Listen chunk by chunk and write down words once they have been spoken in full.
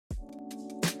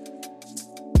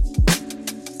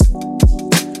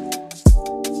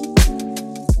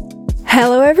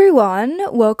Hello everyone,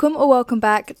 welcome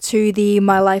back to the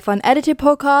My Life Unedited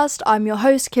podcast. I'm your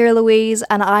host Kira Louise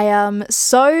and I am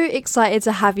so excited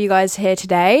to have you guys here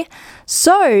today.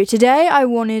 So today I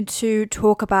wanted to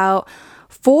talk about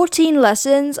 14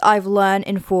 lessons I've learned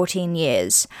in 14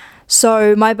 years.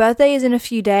 So my birthday is in a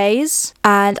few days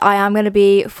and I am going to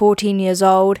be 14 years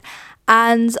old,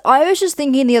 and I was just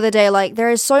thinking the other day, like, there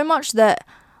is so much that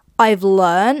I've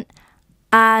learned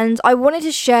and I wanted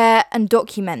to share and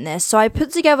document this. So I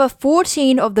put together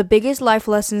 14 of the biggest life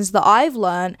lessons that I've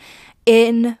learned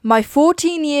in my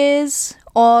 14 years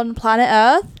on planet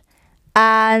Earth.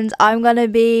 And I'm going to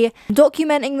be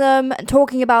documenting them,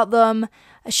 talking about them,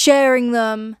 sharing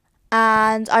them.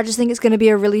 And I just think it's going to be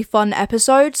a really fun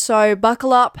episode. So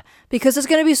buckle up, because there's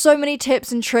going to be so many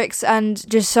tips and tricks and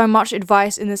just so much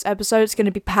advice in this episode. It's going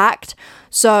to be packed.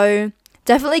 So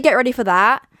definitely get ready for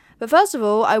that. But first of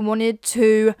all, I wanted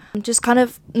to just kind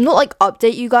of, not like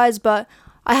update you guys, but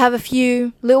I have a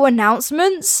few little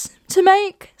announcements to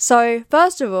make. So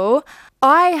first of all,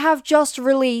 I have just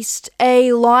released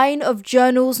a line of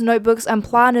journals, notebooks, and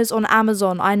planners on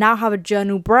Amazon. I now have a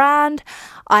journal brand.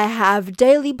 I have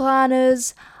daily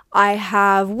planners. I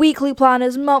have weekly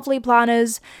planners, monthly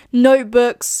planners,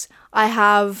 notebooks. I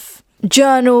have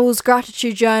journals,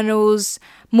 gratitude journals,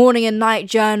 morning and night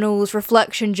journals,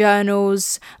 reflection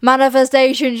journals,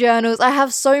 manifestation journals. I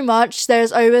have so much.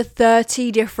 There's over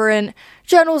 30 different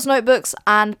journals, notebooks,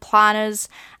 and planners,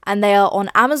 and they are on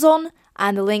Amazon.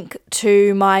 And the link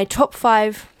to my top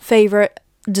 5 favorite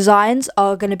designs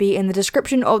are going to be in the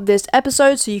description of this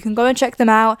episode, so you can go and check them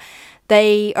out.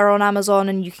 They are on Amazon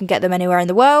and you can get them anywhere in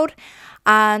the world.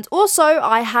 And also,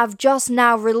 I have just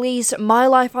now released My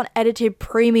Life Unedited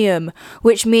Premium,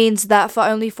 which means that for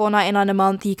only $4.99 a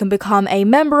month, you can become a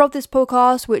member of this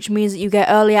podcast, which means that you get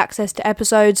early access to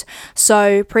episodes.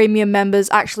 So premium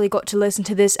members actually got to listen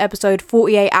to this episode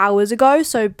 48 hours ago.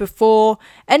 So before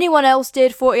anyone else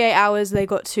did, 48 hours, they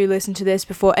got to listen to this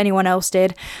before anyone else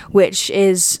did, which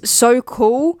is so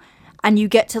cool. And you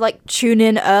get to like tune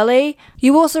in early.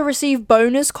 You also receive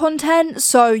bonus content,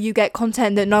 so you get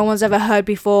content that no one's ever heard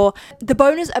before. The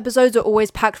bonus episodes are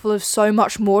always packed full of so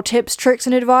much more tips, tricks,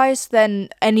 and advice than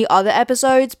any other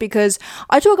episodes, because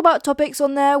I talk about topics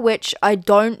on there which I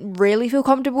don't really feel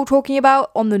comfortable talking about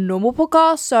on the normal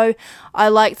podcast. So I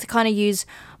like to kind of use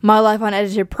My Life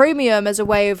Unedited Premium as a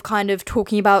way of kind of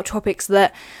talking about topics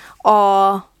that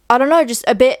are, I don't know, just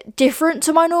a bit different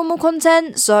to my normal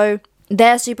content. So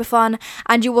they're super fun,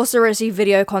 and you also receive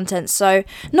video content. So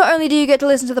not only do you get to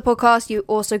listen to the podcast, you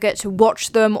also get to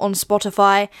watch them on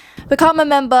Spotify. Become a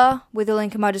member with the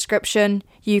link in my description.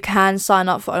 You can sign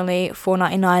up for only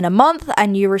 $4.99 a month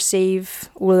and you receive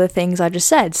all of the things I just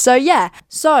said. So yeah,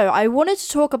 so I wanted to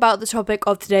talk about the topic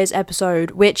of today's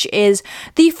episode, which is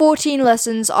the 14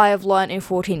 lessons I have learned in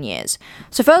 14 years.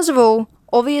 So first of all,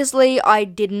 obviously I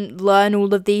didn't learn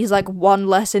all of these like one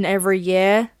lesson every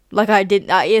year. Like I did,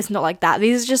 it's not like that.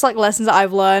 These are just like lessons that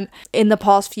I've learned in the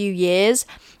past few years.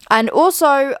 And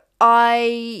also,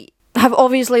 I have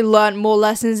obviously learned more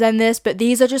lessons than this, but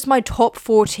these are just my top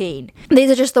 14.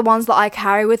 These are just the ones that I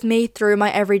carry with me through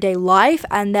my everyday life,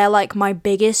 and they're like my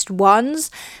biggest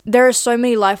ones. There are so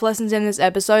many life lessons in this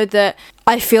episode that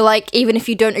I feel like even if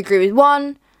you don't agree with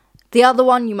one, the other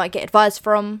one you might get advice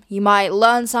from, you might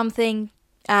learn something,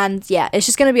 and yeah, it's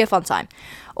just going to be a fun time.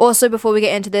 Also, before we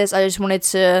get into this, I just wanted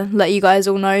to let you guys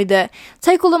all know that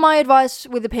take all of my advice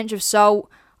with a pinch of salt.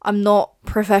 I'm not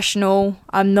professional,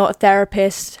 I'm not a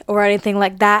therapist or anything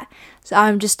like that. So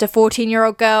I'm just a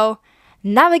 14-year-old girl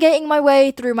navigating my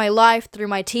way through my life, through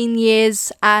my teen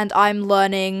years, and I'm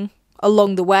learning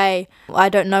along the way. I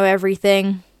don't know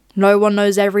everything. No one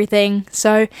knows everything.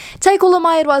 So take all of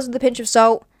my advice with a pinch of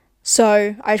salt.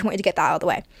 So I just wanted to get that out of the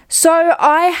way. So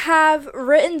I have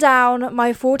written down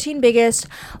my 14 biggest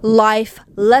life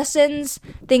lessons,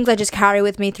 things I just carry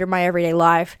with me through my everyday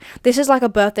life. This is like a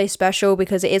birthday special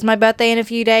because it is my birthday in a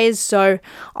few days. So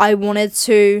I wanted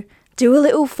to do a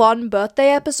little fun birthday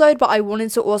episode, but I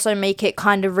wanted to also make it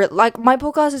kind of like my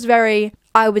podcast is very,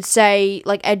 I would say,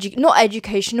 like not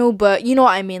educational, but you know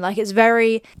what I mean. Like it's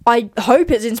very, I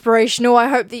hope it's inspirational. I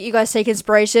hope that you guys take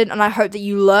inspiration and I hope that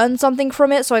you learn something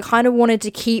from it. So I kind of wanted to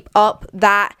keep up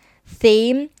that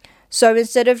theme. So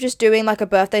instead of just doing like a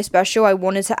birthday special, I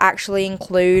wanted to actually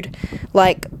include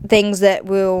like things that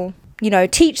will, you know,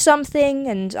 teach something,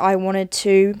 and I wanted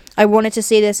to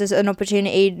see this as an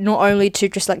opportunity not only to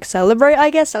just like celebrate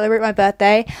my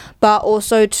birthday, but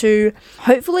also to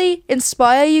hopefully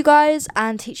inspire you guys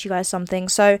and teach you guys something.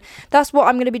 So that's what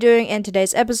I'm going to be doing in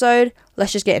today's episode.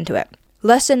 Let's just get into it.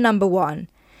 Lesson number 1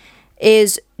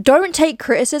 is don't take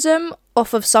criticism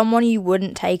off of someone you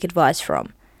wouldn't take advice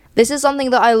from. This is something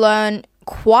that I learned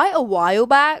quite a while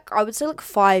back, I would say like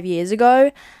 5 years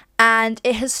ago, and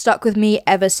it has stuck with me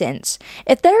ever since.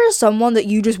 If there is someone that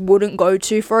you just wouldn't go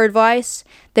to for advice,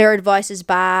 their advice is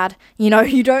bad, you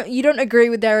don't agree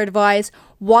with their advice,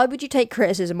 why would you take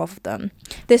criticism off of them?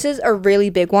 This is a really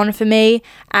big one for me,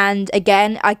 and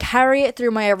again, I carry it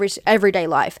through my everyday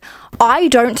life. I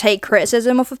don't take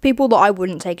criticism off of people that I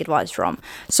wouldn't take advice from.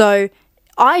 So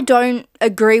I don't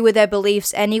agree with their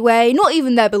beliefs anyway, not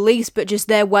even their beliefs, but just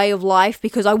their way of life,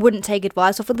 because I wouldn't take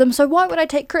advice off of them, so why would I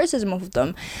take criticism off of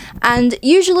them? And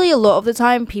usually, a lot of the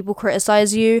time, people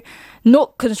criticize you,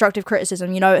 not constructive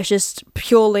criticism, it's just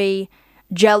purely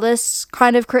jealous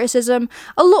kind of criticism.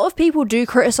 A lot of people do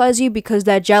criticize you because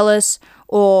they're jealous,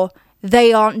 or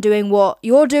they aren't doing what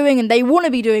you're doing, and they want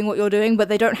to be doing what you're doing, but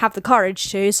they don't have the courage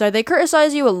to, so they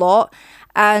criticize you a lot,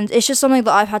 and it's just something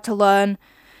that I've had to learn.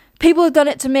 People have done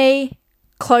it to me,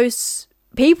 close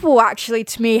people actually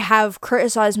to me have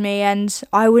criticized me, and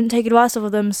I wouldn't take advice off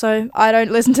of them, so I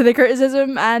don't listen to the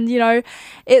criticism, and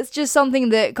it's just something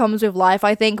that comes with life,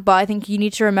 I think, but I think you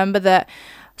need to remember that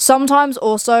sometimes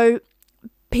also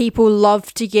people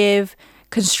love to give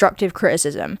constructive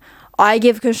criticism. I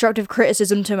give constructive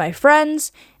criticism to my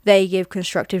friends, they give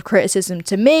constructive criticism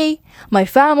to me, my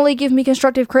family give me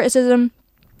constructive criticism.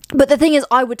 But the thing is,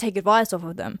 I would take advice off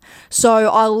of them. So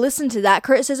I'll listen to that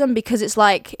criticism because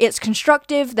it's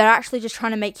constructive. They're actually just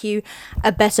trying to make you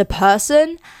a better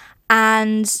person.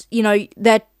 And,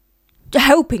 they're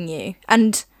helping you.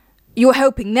 And you're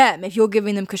helping them if you're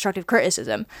giving them constructive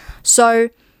criticism. So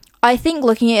I think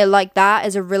looking at it like that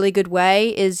is a really good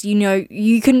way.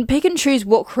 You can pick and choose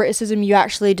what criticism you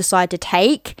actually decide to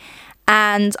take.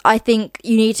 And I think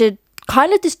you need to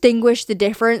kind of distinguish the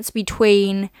difference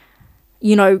between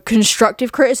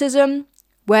constructive criticism,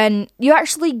 when you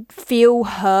actually feel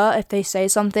hurt if they say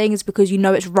something, is because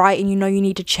it's right and you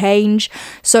need to change.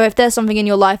 So if there's something in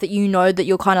your life that that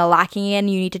you're kind of lacking in,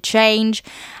 you need to change,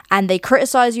 and they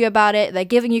criticize you about it, they're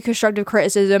giving you constructive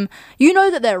criticism,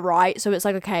 that they're right, so it's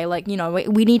like, okay,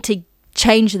 we need to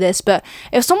change this. But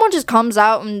if someone just comes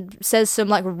out and says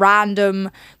some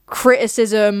random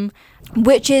criticism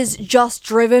which is just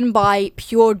driven by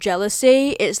pure jealousy,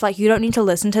 it's you don't need to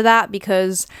listen to that,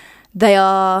 because they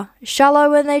are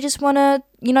shallow and they just want to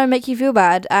make you feel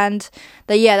bad. And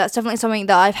that's definitely something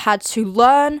that I've had to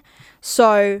learn.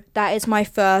 So that is my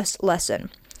first lesson.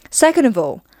 Second of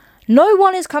all, no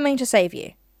one is coming to save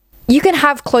you. You can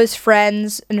have close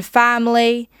friends and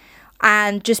family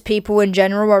and just people in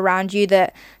general around you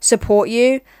that support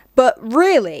you, but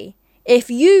really,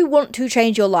 if you want to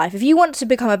change your life, if you want to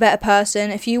become a better person,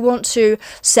 if you want to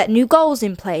set new goals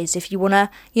in place, if you want to,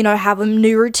 have a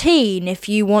new routine, if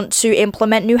you want to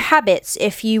implement new habits,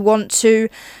 if you want to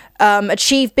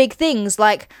achieve big things,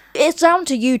 it's down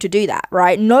to you to do that,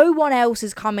 right? No one else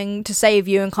is coming to save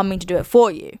you and coming to do it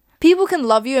for you. People can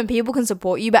love you and people can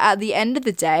support you, but at the end of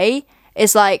the day,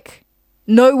 it's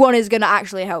no one is going to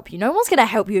actually help you. No one's going to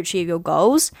help you achieve your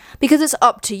goals, because it's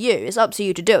up to you. It's up to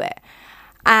you to do it.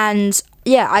 And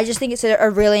I just think it's a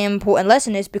really important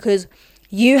lesson, is because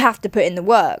you have to put in the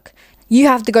work. You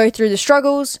have to go through the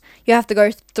struggles. You have to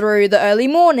go through the early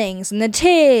mornings and the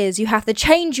tears. You have to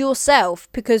change yourself,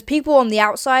 because people on the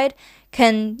outside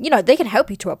can, they can help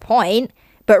you to a point.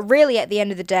 But really, at the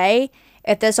end of the day,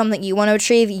 if there's something you want to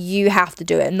achieve, you have to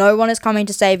do it. No one is coming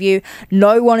to save you.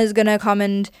 No one is going to come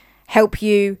and help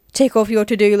you tick off your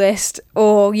to-do list,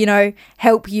 or,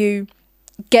 help you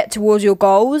get towards your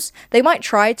goals. They might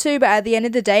try to, but at the end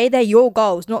of the day, they're your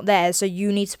goals, not theirs, so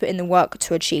you need to put in the work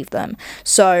to achieve them.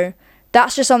 So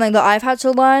that's just something that I've had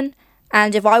to learn.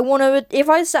 And if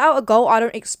I set out a goal, I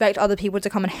don't expect other people to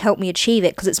come and help me achieve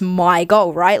it, because it's my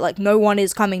goal, right? No one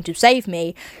is coming to save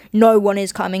me. No one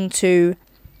is coming to,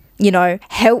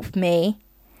 help me.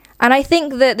 And I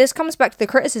think that this comes back to the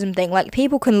criticism thing.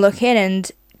 People can look in and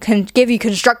can give you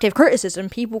constructive criticism.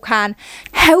 People can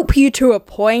help you to a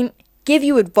point, give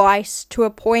you advice to a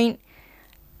point,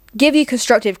 give you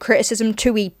constructive criticism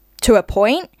to a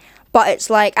point, but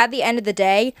it's at the end of the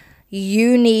day,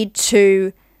 you need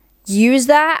to use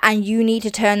that and you need to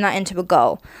turn that into a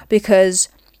goal, because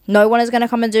no one is going to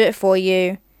come and do it for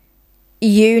you.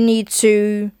 You need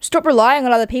to stop relying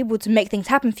on other people to make things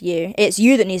happen for you. It's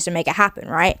you that needs to make it happen,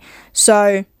 right?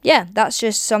 So that's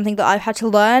just something that I've had to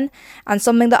learn, and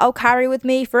something that I'll carry with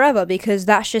me forever, because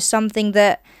that's just something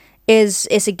that is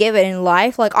a given in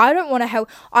life. I don't want to help.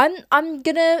 I'm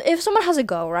gonna, if someone has a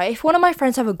goal, right? If one of my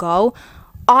friends have a goal,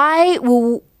 I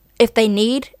will, if they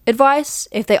need advice,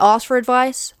 if they ask for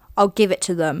advice, I'll give it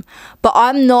to them. But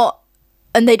I'm not,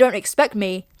 and they don't expect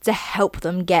me to help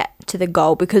them get to the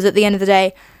goal, because at the end of the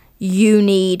day, you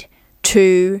need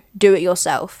to do it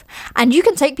yourself. And you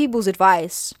can take people's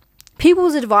advice.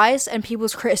 People's advice and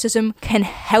people's criticism can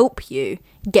help you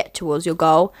get towards your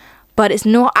goal, but it's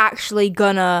not actually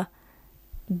gonna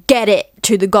get it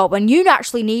to the goal. And you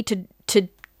actually need to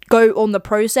go on the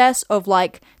process of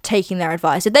like taking their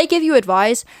advice. If they give you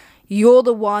advice, you're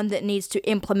the one that needs to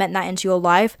implement that into your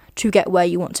life to get where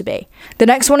you want to be. The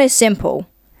next one is simple.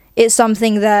 It's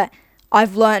something that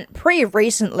I've learned pretty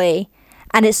recently,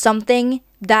 and it's something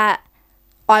that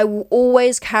I will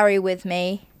always carry with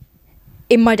me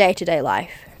in my day-to-day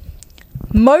life.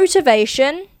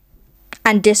 Motivation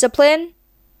and discipline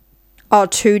are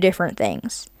two different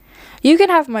things. You can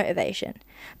have motivation.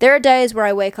 There are days where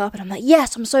I wake up and I'm like,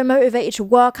 yes, I'm so motivated to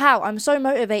work out. I'm so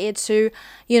motivated to,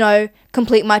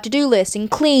 complete my to-do list and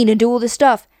clean and do all this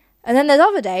stuff. And then there's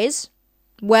other days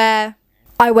where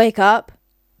I wake up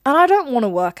and I don't want to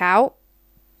work out.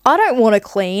 I don't want to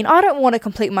clean. I don't want to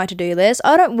complete my to-do list.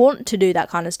 I don't want to do that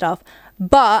kind of stuff.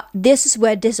 But this is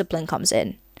where discipline comes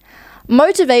in.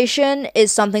 Motivation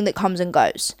is something that comes and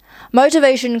goes.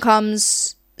 Motivation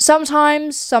comes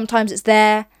sometimes it's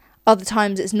there. Other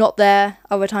times it's not there,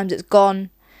 other times it's gone.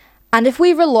 And if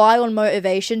we rely on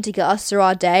motivation to get us through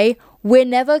our day, we're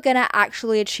never going to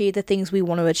actually achieve the things we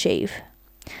want to achieve.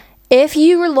 If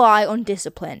you rely on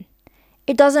discipline,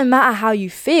 it doesn't matter how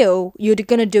you feel, you're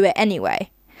going to do it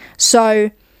anyway. So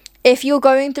if you're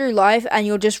going through life and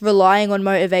you're just relying on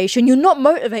motivation, you're not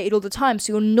motivated all the time,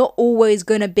 so you're not always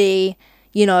going to be,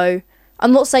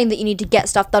 I'm not saying that you need to get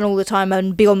stuff done all the time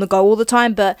and be on the go all the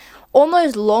time, but on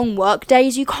those long work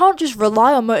days, you can't just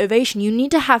rely on motivation. You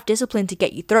need to have discipline to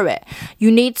get you through it.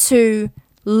 You need to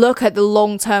look at the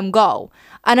long-term goal.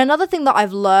 And another thing that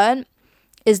I've learned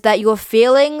is that your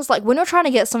feelings, like when you're trying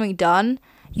to get something done,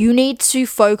 you need to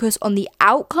focus on the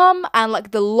outcome and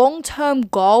like the long-term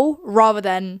goal rather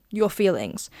than your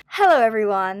feelings. Hello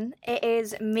everyone, it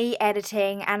is me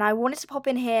editing, and I wanted to pop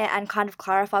in here and kind of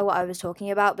clarify what I was talking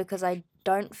about, because I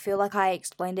don't feel like I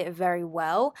explained it very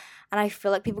well, and I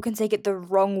feel like people can take it the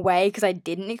wrong way because I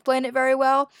didn't explain it very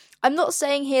well. I'm not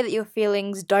saying here that your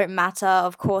feelings don't matter.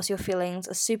 Of course your feelings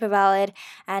are super valid,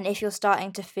 and if you're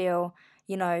starting to feel,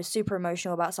 super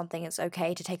emotional about something, it's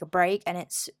okay to take a break, and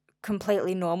it's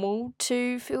completely normal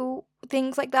to feel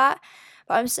things like that.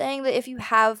 But I'm saying that if you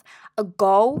have a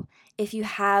goal, if you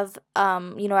have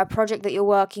a project that you're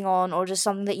working on, or just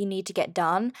something that you need to get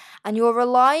done, and you're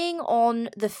relying on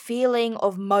the feeling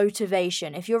of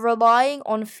motivation, if you're relying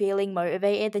on feeling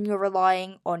motivated, then you're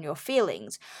relying on your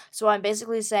feelings. So I'm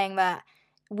basically saying that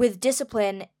with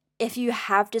discipline, if you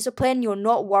have discipline, you're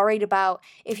not worried about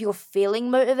if you're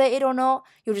feeling motivated or not,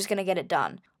 you're just going to get it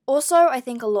done. Also, I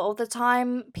think a lot of the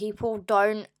time, people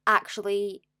don't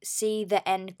actually see the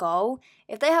end goal.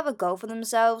 If they have a goal for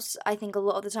themselves, I think a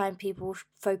lot of the time people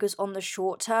focus on the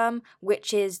short term,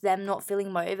 which is them not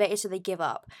feeling motivated, so they give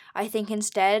up. I think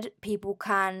instead, people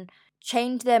can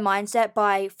change their mindset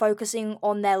by focusing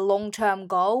on their long-term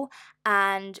goal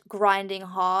and grinding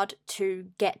hard to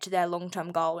get to their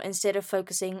long-term goal, instead of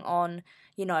focusing on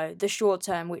the short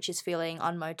term, which is feeling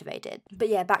unmotivated. But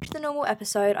yeah, back to the normal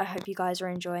episode. I hope you guys are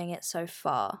enjoying it so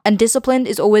far. And discipline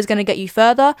is always going to get you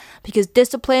further, because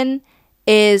discipline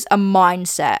is a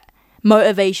mindset.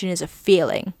 Motivation is a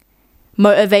feeling.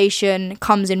 Motivation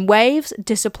comes in waves.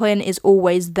 Discipline is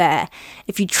always there.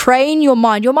 If you train your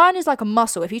mind is like a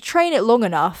muscle. If you train it long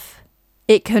enough,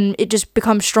 it just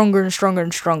becomes stronger and stronger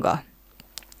and stronger.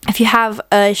 If you have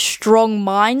a strong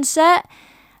mindset,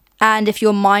 and if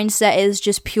your mindset is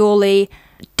just purely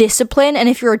discipline, and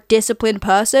if you're a disciplined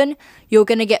person, you're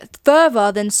going to get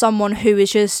further than someone who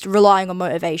is just relying on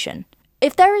motivation.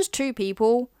 If there is two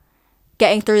people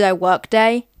getting through their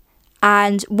workday,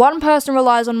 and one person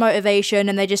relies on motivation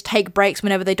and they just take breaks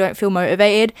whenever they don't feel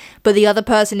motivated, but the other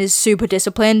person is super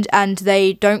disciplined and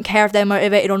they don't care if they're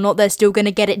motivated or not, they're still going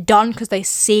to get it done because they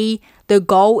see the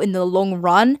goal in the long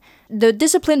run, the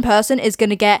disciplined person is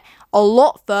going to get a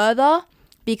lot further,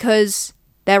 because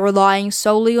they're relying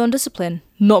solely on discipline,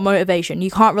 not motivation.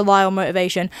 You can't rely on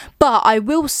motivation. But I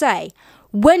will say,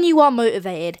 when you are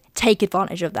motivated, take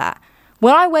advantage of that.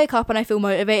 When I wake up and I feel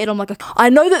motivated, I'm like, I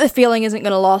know that the feeling isn't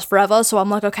going to last forever, so I'm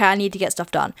like, okay, I need to get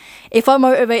stuff done. If I'm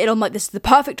motivated, I'm like, this is the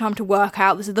perfect time to work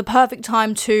out. This is the perfect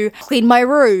time to clean my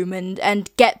room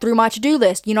and get through my to-do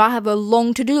list. I have a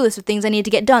long to-do list of things I need to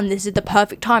get done. This is the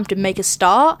perfect time to make a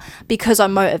start because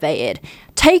I'm motivated.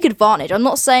 Take advantage. I'm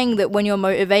not saying that when you're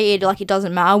motivated, like, it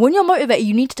doesn't matter. When you're motivated,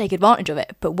 you need to take advantage of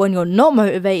it. But when you're not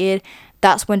motivated,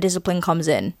 that's when discipline comes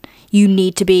in. You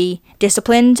need to be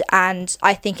disciplined, and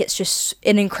I think it's just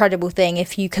an incredible thing.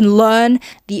 If you can learn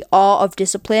the art of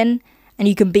discipline and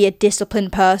you can be a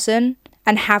disciplined person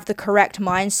and have the correct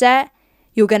mindset,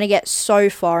 you're going to get so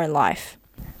far in life.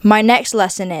 My next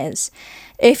lesson is,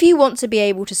 if you want to be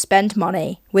able to spend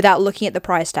money without looking at the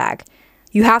price tag,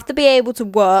 you have to be able to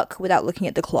work without looking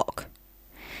at the clock.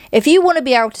 If you want to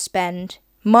be able to spend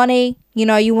money,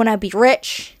 you want to be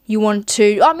rich, you want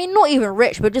to, not even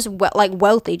rich, but just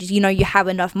wealthy, just, you have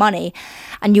enough money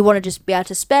and you want to just be able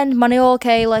to spend money,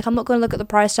 okay, I'm not going to look at the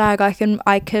price tag,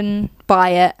 I can buy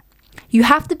it. You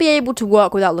have to be able to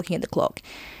work without looking at the clock.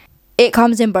 It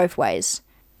comes in both ways.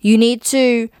 You need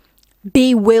to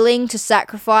be willing to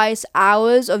sacrifice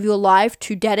hours of your life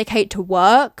to dedicate to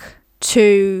work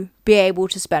to be able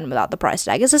to spend without the price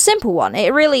tag. It's a simple one.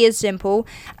 It really is simple.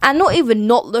 And not even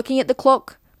not looking at the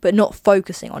clock, but not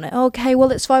focusing on it. Okay,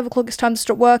 well, it's 5 o'clock, it's time to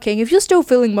stop working. If you're still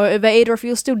feeling motivated or if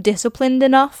you're still disciplined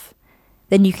enough,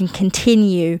 then you can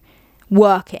continue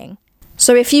working.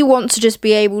 So if you want to just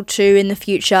be able to, in the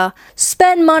future,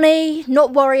 spend money,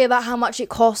 not worry about how much it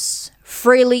costs,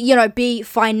 freely, be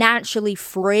financially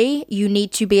free, you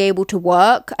need to be able to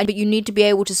work, but you need to be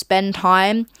able to spend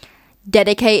time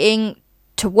dedicating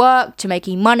to work, to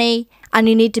making money, and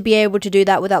you need to be able to do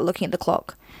that without looking at the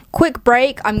clock. Quick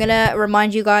break, I'm gonna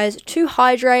remind you guys to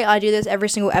hydrate. I do this every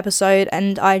single episode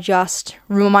and I just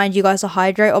remind you guys to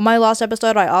hydrate. On my last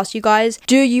episode, I asked you guys,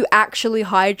 do you actually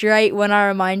hydrate when I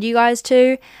remind you guys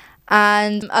to?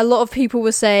 And a lot of people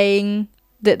were saying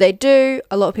that they do,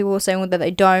 a lot of people were saying that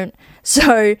they don't.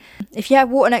 So if you have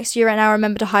water next to you right now,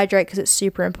 remember to hydrate because it's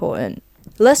super important.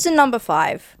 Lesson number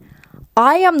 5.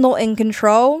 I am not in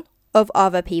control of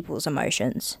other people's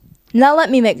emotions. Now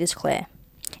let me make this clear.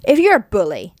 If you're a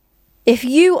bully, if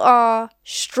you are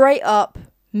straight up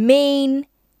mean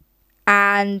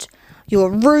and you're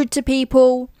rude to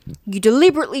people, you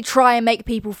deliberately try and make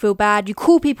people feel bad, you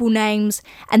call people names,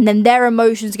 and then their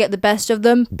emotions get the best of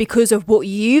them because of what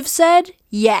you've said,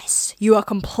 yes, you are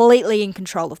completely in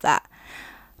control of that.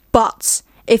 But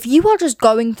if you are just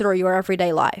going through your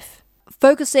everyday life,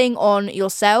 focusing on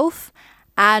yourself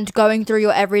and going through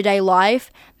your everyday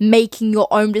life, making your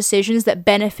own decisions that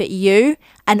benefit you,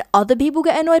 and other people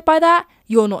get annoyed by that,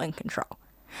 you're not in control.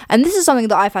 And this is something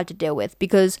that I've had to deal with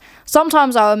because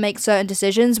sometimes I would make certain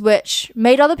decisions which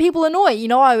made other people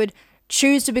annoyed. I would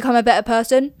choose to become a better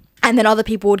person and then other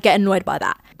people would get annoyed by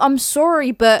that. I'm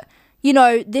sorry, but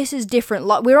this is different.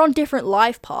 We're on different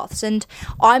life paths and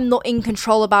I'm not in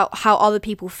control about how other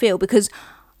people feel because,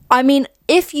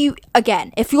 if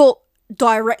you're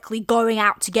directly going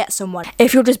out to get someone,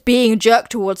 if you're just being a jerk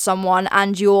towards someone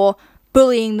and you're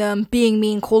bullying them, being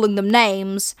mean, calling them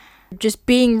names, just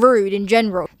being rude in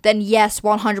general, then yes,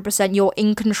 100% you're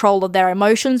in control of their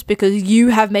emotions because you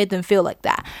have made them feel like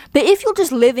that. But if you're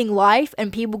just living life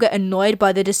and people get annoyed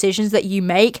by the decisions that you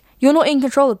make, you're not in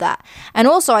control of that. And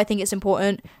also I think it's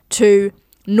important to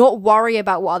not worry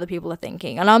about what other people are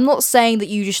thinking. And I'm not saying that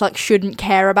you just shouldn't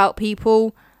care about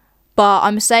people, but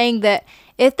I'm saying that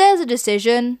if there's a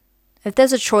decision, if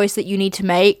there's a choice that you need to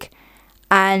make,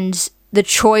 and the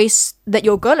choice that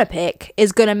you're gonna pick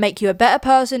is gonna make you a better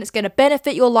person, it's gonna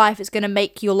benefit your life, it's gonna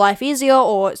make your life easier,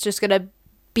 or it's just gonna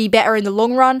be better in the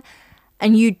long run,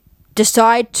 and you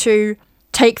decide to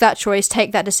take that choice,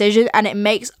 take that decision, and it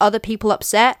makes other people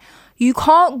upset, you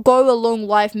can't go along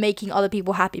life making other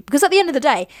people happy. Because at the end of the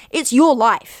day, it's your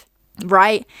life,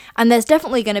 right? And there's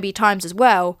definitely gonna be times as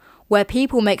well where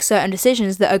people make certain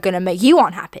decisions that are going to make you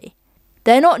unhappy.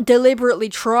 They're not deliberately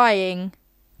trying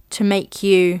to make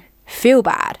you feel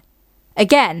bad.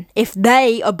 Again, if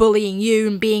they are bullying you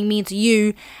and being mean to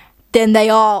you, then they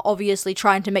are obviously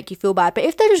trying to make you feel bad. But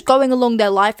if they're just going along their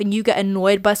life and you get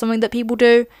annoyed by something that people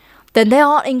do, then they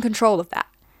aren't in control of that.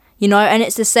 And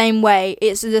it's the same way,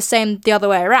 the other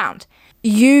way around.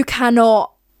 You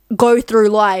cannot go through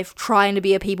life trying to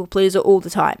be a people pleaser all the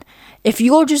time. If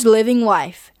you're just living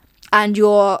life, and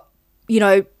you're,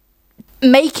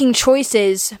 making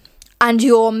choices, and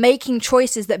you're making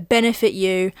choices that benefit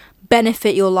you,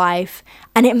 benefit your life,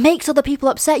 and it makes other people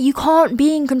upset, you can't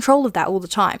be in control of that all the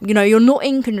time. You're not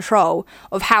in control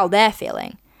of how they're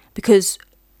feeling because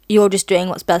you're just doing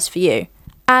what's best for you.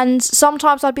 And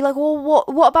sometimes I'd be like, well,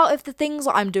 what about if the things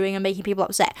that I'm doing are making people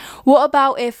upset? What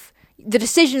about if the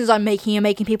decisions I'm making are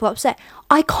making people upset?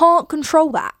 I can't control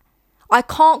that. I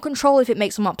can't control if it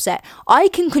makes them upset. I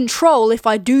can control if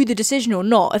I do the decision or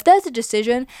not. If there's a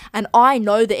decision and I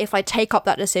know that if I take up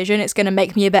that decision, it's going to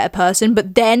make me a better person,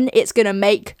 but then it's going to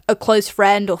make a close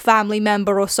friend or family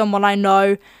member or someone I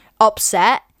know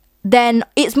upset, then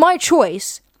it's my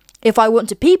choice if I want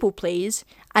to people please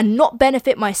and not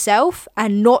benefit myself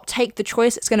and not take the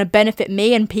choice that's going to benefit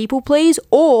me and people please,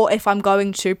 or if I'm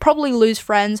going to probably lose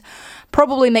friends,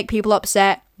 probably make people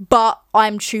upset, but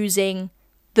I'm choosing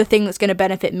the thing that's going to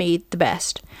benefit me the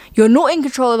best. You're not in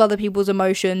control of other people's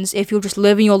emotions if you're just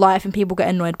living your life and people get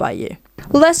annoyed by you.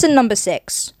 Lesson number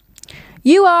 6.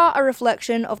 You are a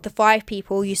reflection of the 5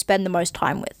 people you spend the most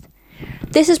time with.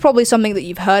 This is probably something that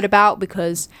you've heard about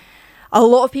because a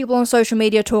lot of people on social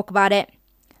media talk about it.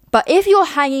 But if you're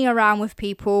hanging around with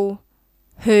people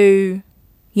who,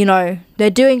 they're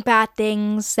doing bad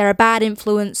things, they're a bad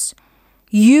influence,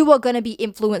 you are going to be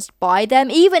influenced by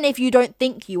them. Even if you don't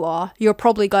think you are, you're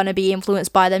probably going to be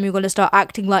influenced by them. You're going to start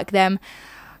acting like them,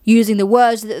 using the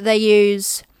words that they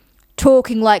use,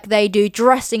 talking like they do,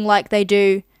 dressing like they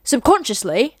do,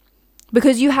 subconsciously,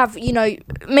 because you have,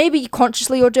 maybe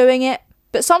consciously you're doing it,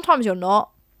 but sometimes you're not.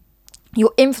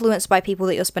 You're influenced by people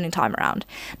that you're spending time around.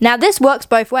 Now, this works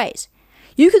both ways.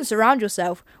 You can surround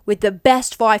yourself with the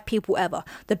best 5 people ever.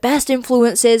 The best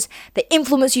influences. They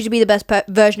influence you to be the best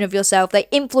version of yourself. They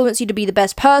influence you to be the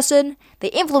best person. They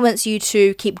influence you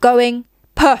to keep going.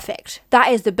 Perfect. That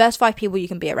is the best 5 people you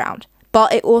can be around.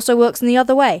 But it also works in the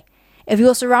other way. If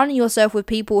you're surrounding yourself with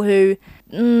people who,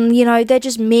 they're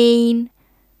just mean,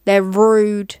 they're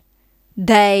rude,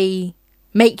 they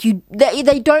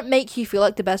don't make you feel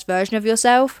like the best version of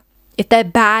yourself. If they're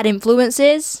bad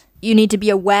influences, you need to be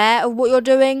aware of what you're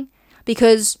doing,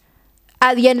 because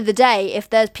at the end of the day, if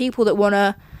there's people that want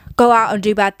to go out and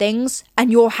do bad things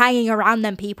and you're hanging around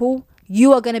them people,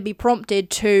 you are going to be prompted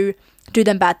to do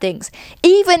them bad things.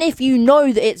 Even if you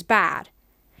know that it's bad,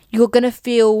 you're going to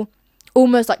feel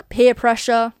almost like peer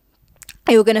pressure.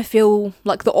 You're going to feel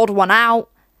like the odd one out.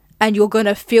 And you're going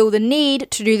to feel the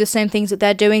need to do the same things that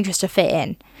they're doing just to fit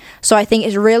in. So I think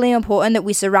it's really important that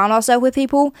we surround ourselves with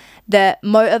people that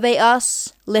motivate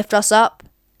us, lift us up,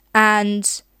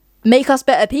 and make us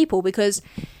better people. Because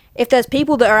if there's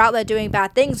people that are out there doing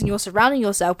bad things and you're surrounding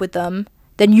yourself with them,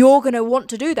 then you're going to want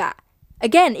to do that.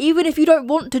 Again, even if you don't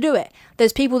want to do it,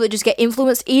 there's people that just get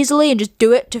influenced easily and just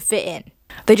do it to fit in.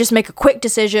 They just make a quick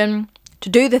decision to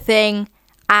do the thing,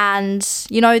 and,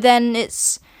 then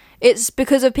it's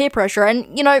because of peer pressure. And,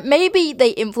 maybe they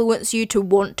influence you to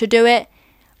want to do it,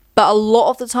 but a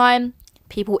lot of the time,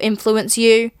 people influence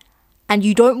you, and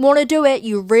you don't want to do it.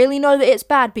 You really know that it's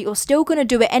bad, but you're still going to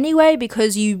do it anyway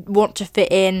because you want to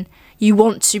fit in, you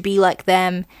want to be like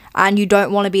them, and you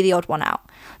don't want to be the odd one out.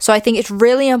 So I think it's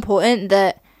really important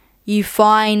that you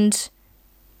find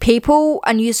people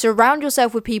and you surround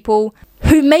yourself with people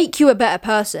who make you a better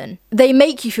person. They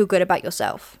make you feel good about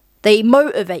yourself. They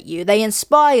motivate you. They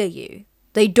inspire you.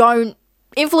 They don't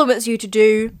influence you to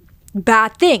do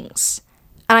bad things.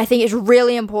 And I think it's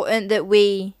really important that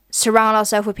we surround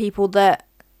ourselves with people that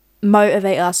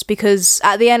motivate us, because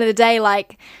at the end of the day,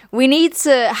 we need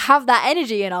to have that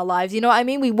energy in our lives. You know what I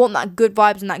mean? We want that good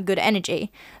vibes and that good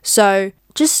energy. So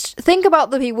just think about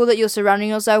the people that you're surrounding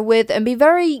yourself with and be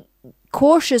very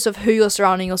cautious of who you're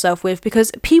surrounding yourself with,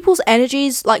 because people's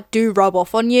energies do rub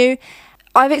off on you.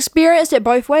 I've experienced it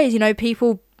both ways.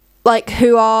 People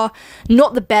who are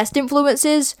not the best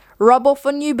influences rub off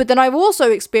on you, but then I've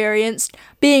also experienced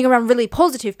being around really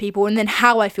positive people and then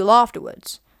how I feel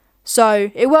afterwards.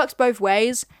 So it works both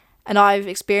ways, and I've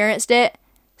experienced it.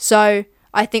 So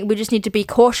I think we just need to be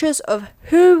cautious of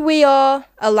who we are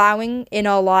allowing in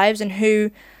our lives and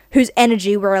whose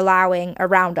energy we're allowing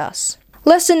around us.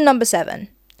 Lesson number 7.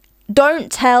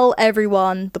 Don't tell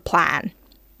everyone the plan.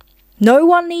 No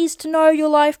one needs to know your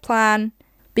life plan,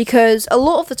 because a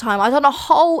lot of the time, I've done a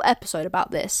whole episode about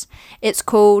this. It's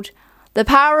called The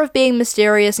Power of Being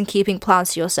Mysterious and Keeping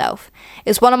Plans to Yourself.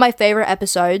 It's one of my favorite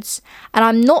episodes, and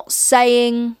I'm not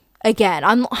saying, again,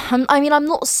 I'm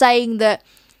not saying that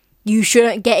you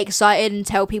shouldn't get excited and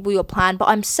tell people your plan, but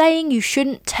I'm saying you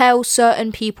shouldn't tell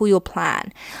certain people your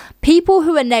plan. People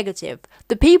who are negative,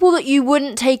 the people that you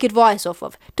wouldn't take advice off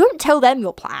of, don't tell them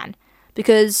your plan.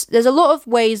 Because there's a lot of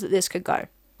ways that this could go.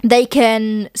 They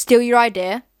can steal your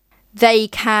idea. They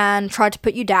can try to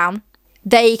put you down.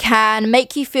 They can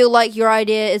make you feel like your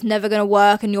idea is never going to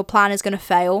work and your plan is going to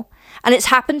fail. And it's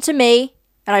happened to me,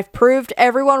 and I've proved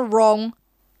everyone wrong.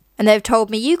 And they've told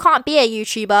me, you can't be a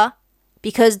YouTuber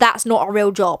because that's not a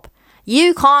real job.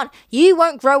 You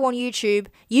won't grow on YouTube.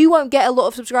 You won't get a lot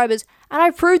of subscribers. And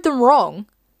I've proved them wrong.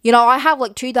 I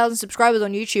have 2,000 subscribers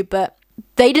on YouTube, but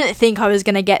they didn't think I was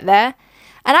going to get there.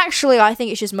 And actually, I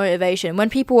think it's just motivation. When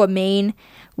people are mean,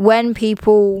 when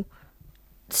people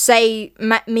say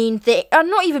mean things,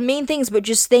 not even mean things, but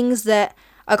just things that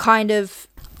are kind of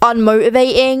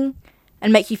unmotivating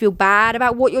and make you feel bad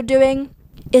about what you're doing,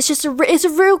 it's just it's a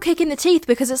real kick in the teeth,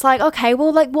 because it's like, okay,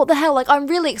 well, like, what the hell? Like, I'm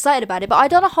really excited about it, but I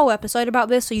done a whole episode about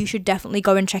this, so you should definitely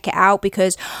go and check it out,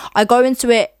 because I go into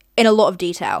it in a lot of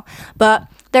detail. But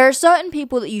there are certain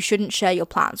people that you shouldn't share your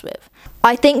plans with.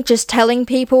 I think just telling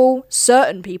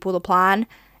certain people the plan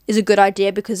is a good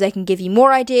idea, because they can give you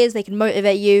more ideas, they can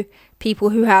motivate you, people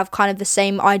who have kind of the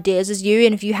same ideas as you.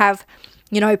 And if you have,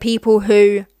 people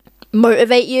who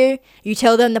motivate you, you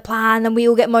tell them the plan, then we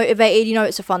all get motivated,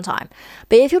 it's a fun time.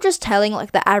 But if you're just telling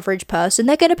like the average person,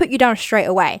 they're going to put you down straight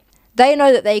away. They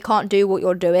know that they can't do what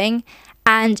you're doing,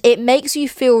 and it makes you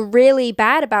feel really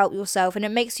bad about yourself, and it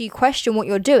makes you question what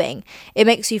you're doing. It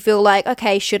makes you feel like,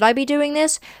 okay, should I be doing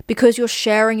this? Because you're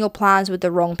sharing your plans with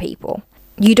the wrong people.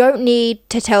 You don't need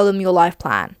to tell them your life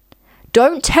plan.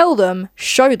 Don't tell them,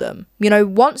 show them.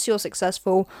 Once you're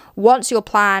successful, once your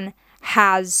plan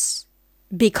has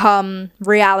become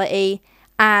reality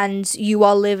and you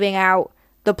are living out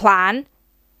the plan,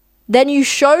 then you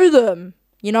show them.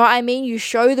 You know what I mean? You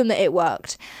show them that it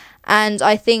worked. And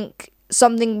I think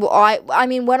something I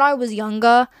mean, when I was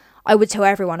younger, I would tell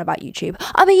everyone about YouTube.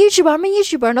 I'm a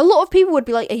YouTuber. And a lot of people would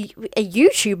be like, a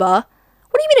YouTuber?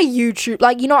 What do you mean a YouTube?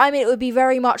 Like, it would be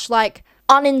very much like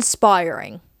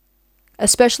uninspiring.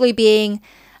 Especially being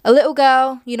a little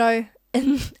girl,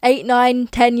 8, 9,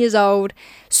 10 years old,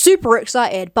 super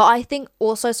excited. But I think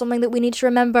also something that we need to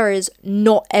remember is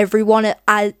not everyone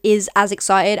is as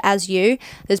excited as you.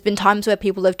 There's been times where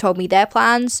people have told me their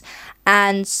plans,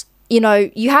 and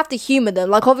you have to humor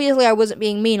them. Like, obviously I wasn't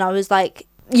being mean. I was like,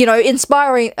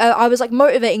 inspiring. I was like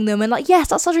motivating them and like, yes,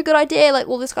 that's such a good idea, like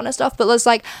all this kind of stuff. But it's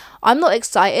like, I'm not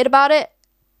excited about it,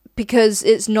 because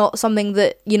it's not something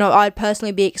that, I'd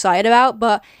personally be excited about,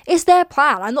 but it's their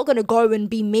plan. I'm not going to go and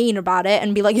be mean about it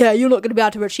and be like, yeah, you're not going to be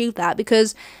able to achieve that,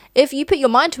 because if you put your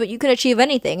mind to it, you can achieve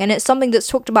anything. And it's something that's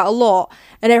talked about a lot,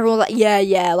 and everyone's like,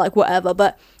 yeah, like whatever.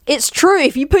 But it's true.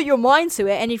 If you put your mind to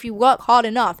it and if you work hard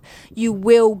enough, you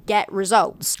will get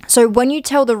results. So when you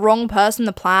tell the wrong person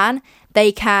the plan,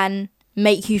 they can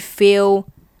make you feel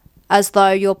as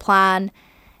though your plan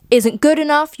isn't good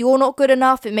enough, you're not good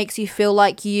enough. It makes you feel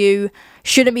like you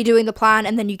shouldn't be doing the plan,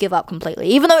 and then you give up completely,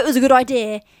 even though it was a good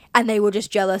idea, and they were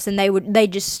just jealous, and they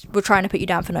just were trying to put you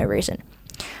down for no reason.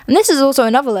 And this is also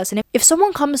another lesson. If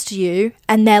someone comes to you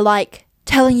and they're like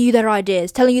telling you their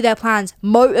ideas, telling you their plans,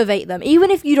 motivate them,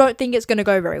 even if you don't think it's going to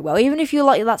go very well, even if you're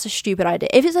like, that's a stupid idea.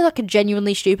 If it's like a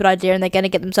genuinely stupid idea and they're going to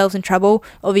get themselves in trouble,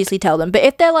 obviously tell them. But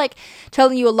if they're like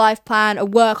telling you a life plan, a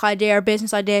work idea, a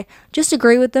business idea, just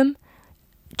agree with them.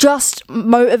 Just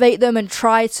motivate them and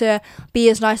try to be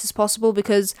as nice as possible,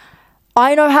 because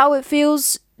I know how it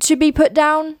feels to be put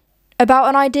down about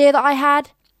an idea that I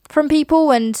had from people,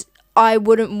 and I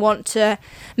wouldn't want to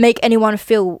make anyone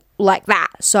feel like that.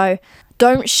 So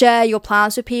don't share your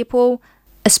plans with people,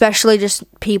 especially just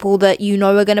people that you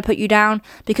know are going to put you down,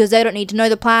 because they don't need to know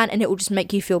the plan and it will just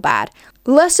make you feel bad.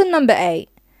 Lesson number 8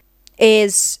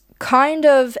 is kind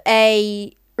of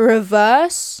a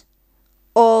reverse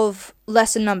of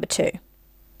lesson number 2,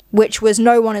 which was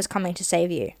no one is coming to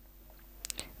save you.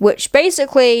 Which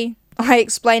basically, I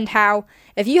explained how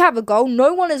if you have a goal,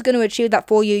 no one is going to achieve that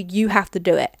for you. You have to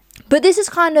do it. But this is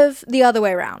kind of the other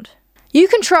way around. You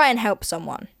can try and help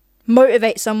someone,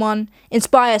 motivate someone,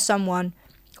 inspire someone,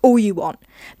 all you want.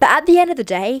 But at the end of the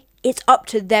day, it's up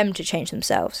to them to change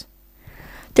themselves.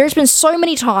 There's been so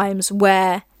many times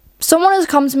where someone has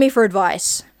come to me for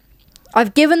advice.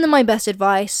 I've given them my best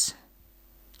advice,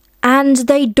 and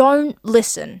they don't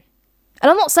listen. And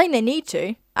I'm not saying they need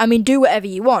to. I mean, do whatever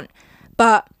you want.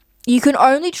 But you can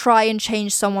only try and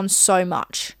change someone so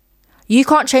much. You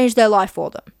can't change their life for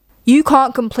them. You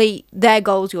can't complete their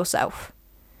goals yourself.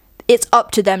 It's up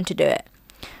to them to do it.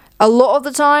 A lot of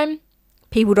the time,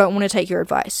 people don't want to take your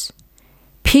advice.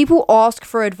 People ask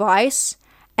for advice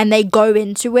and they go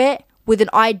into it with an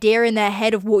idea in their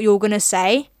head of what you're going to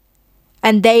say.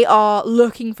 And they are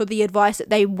looking for the advice that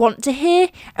they want to hear.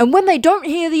 And when they don't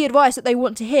hear the advice that they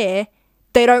want to hear,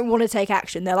 they don't want to take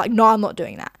action. They're like, no, I'm not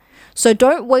doing that. So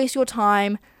don't waste your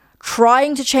time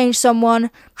trying to change someone,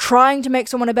 trying to make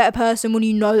someone a better person when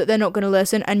you know that they're not going to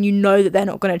listen and you know that they're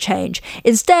not going to change.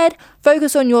 Instead,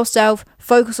 focus on yourself,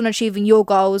 focus on achieving your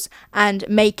goals and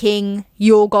making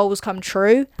your goals come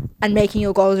true and making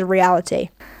your goals a reality.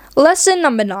 Lesson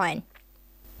number 9.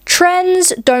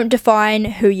 Trends don't define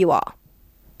who you are.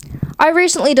 I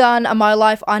recently done a My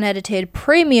Life Unedited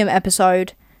premium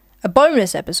episode, a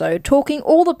bonus episode, talking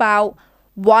all about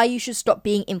why you should stop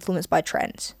being influenced by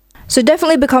trends. So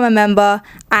definitely become a member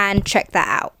and check that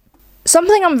out.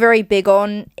 Something I'm very big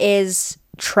on is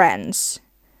trends.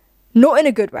 Not in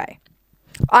a good way.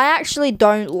 I actually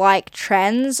don't like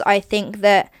trends. I think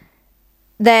that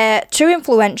they're too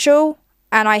influential,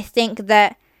 and I think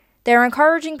that they're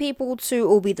encouraging people to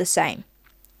all be the same.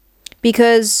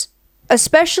 Because,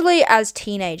 especially as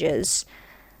teenagers,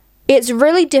 it's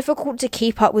really difficult to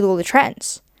keep up with all the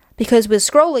trends. Because we're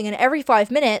scrolling, and every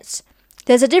 5 minutes,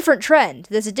 there's a different trend.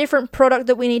 There's a different product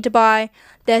that we need to buy.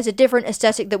 There's a different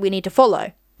aesthetic that we need to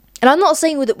follow. And I'm not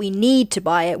saying that we need to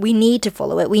buy it. We need to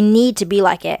follow it. We need to be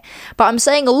like it. But I'm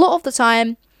saying a lot of the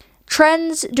time,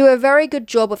 trends do a very good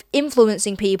job of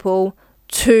influencing people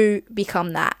to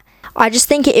become that. I just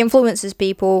think it influences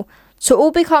people to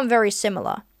all become very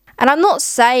similar. And I'm not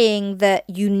saying that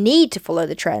you need to follow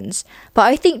the trends, but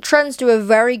I think trends do a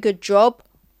very good job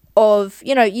of,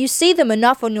 you see them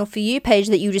enough on your For You page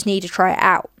that you just need to try it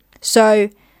out. So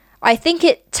I think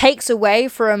it takes away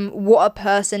from what a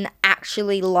person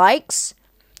actually likes.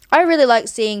 I really like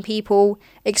seeing people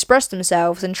express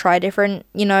themselves and try different,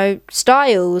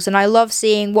 styles. And I love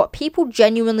seeing what people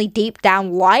genuinely deep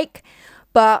down like.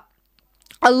 But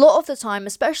a lot of the time,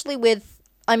 especially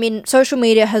social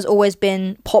media has always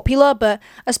been popular, but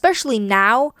especially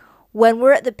now, when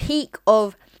we're at the peak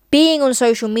of being on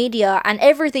social media and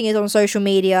everything is on social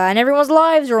media and everyone's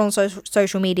lives are on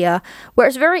social media, where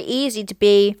it's very easy to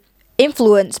be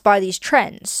influenced by these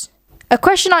trends. A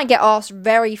question I get asked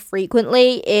very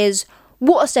frequently is,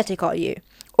 what aesthetic are you?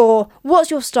 Or what's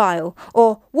your style?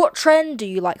 Or what trend do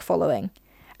you like following?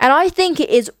 And I think it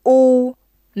is all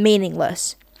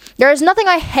meaningless. There is nothing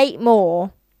I hate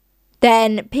more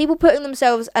than people putting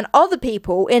themselves and other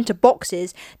people into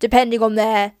boxes depending on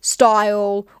their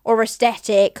style or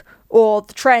aesthetic or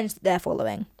the trends that they're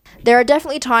following. There are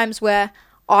definitely times where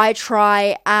I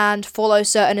try and follow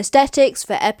certain aesthetics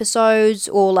for episodes,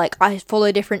 or I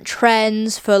follow different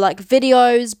trends for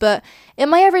videos, but in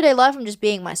my everyday life I'm just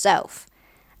being myself.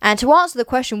 And to answer the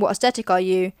question, what aesthetic are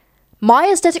you? My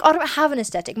aesthetic, I don't have an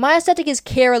aesthetic. My aesthetic is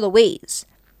Kira Louise.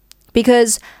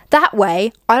 Because that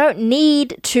way, I don't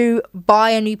need to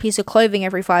buy a new piece of clothing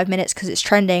every 5 minutes because it's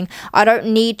trending. I don't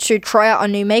need to try out a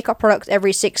new makeup product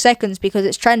every 6 seconds because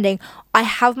it's trending. I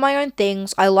have my own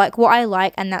things. I like what I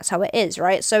like, and that's how it is,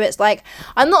 right? So it's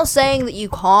I'm not saying that you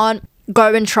can't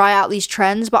go and try out these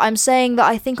trends, but I'm saying that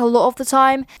I think a lot of the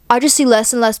time, I just see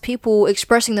less and less people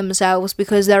expressing themselves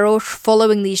because they're all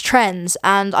following these trends,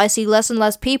 and I see less and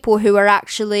less people who are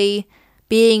actually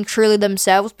being truly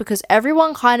themselves, because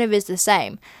everyone kind of is the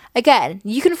same. Again,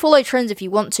 you can follow trends if you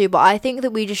want to, but I think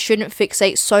that we just shouldn't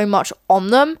fixate so much on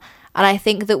them, and I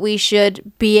think that we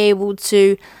should be able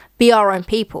to be our own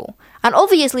people. And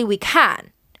obviously we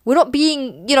can. We're not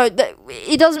being,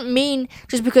 it doesn't mean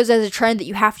just because there's a trend that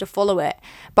you have to follow it.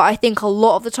 But I think a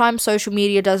lot of the time social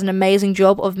media does an amazing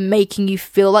job of making you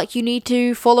feel like you need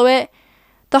to follow it.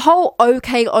 The whole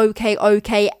okay,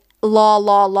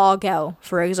 la girl,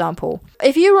 for example.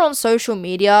 If you were on social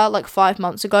media 5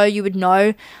 months ago, you would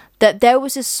know that there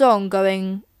was this song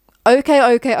going, okay,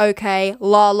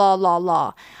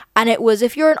 la. And it was,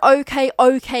 if you're an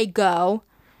okay girl,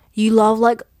 you love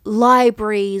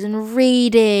libraries and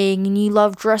reading, and you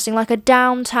love dressing like a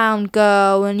downtown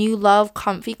girl, and you love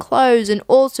comfy clothes and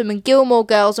Autumn and Gilmore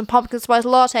Girls and pumpkin spice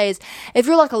lattes. If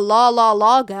you're a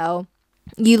la girl,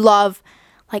 you love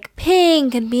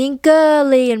pink and being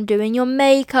girly and doing your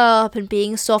makeup and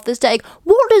being soft aesthetic.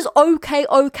 What does okay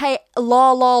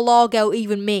la girl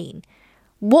even mean?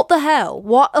 What the hell?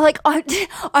 What?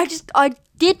 I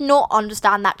did not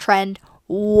understand that trend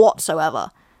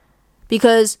whatsoever.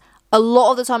 Because a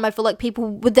lot of the time I feel like people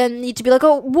would then need to be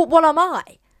oh, what am I?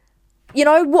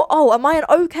 What? Oh, am I an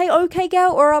okay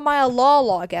girl, or am I a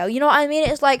la girl? You know what I mean?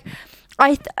 It's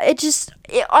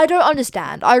I don't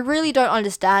understand. I really don't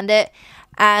understand it.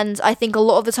 And I think a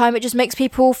lot of the time it just makes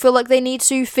people feel like they need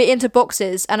to fit into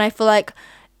boxes. And I feel like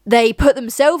they put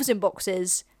themselves in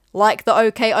boxes, like the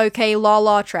okay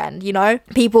la trend,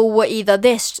 People were either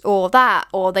this or that,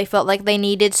 or they felt like they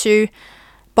needed to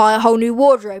buy a whole new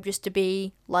wardrobe just to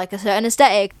be a certain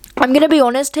aesthetic. I'm going to be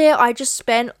honest here, I just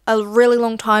spent a really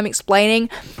long time explaining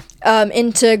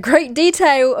into great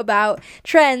detail about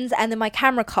trends, and then my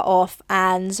camera cut off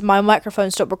and my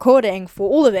microphone stopped recording for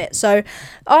all of it. So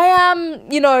I am,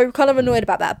 kind of annoyed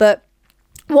about that. But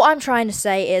what I'm trying to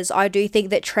say is I do think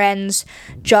that trends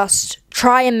just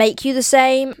try and make you the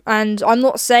same, and I'm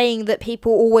not saying that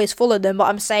people always follow them, but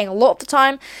I'm saying a lot of the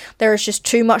time there is just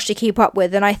too much to keep up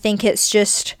with, and I think it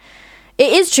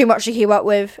is too much to keep up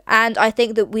with, and I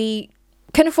think that we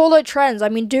can follow trends. I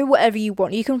mean, do whatever you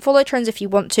want. You can follow trends if you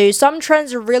want to. Some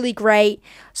trends are really great,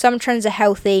 some trends are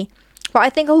healthy, but I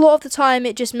think a lot of the time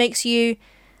it just makes you,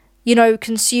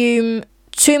 consume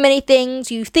too many things.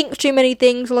 You think too many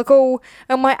things, oh,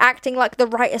 am I acting like the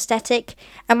right aesthetic?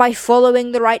 Am I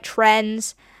following the right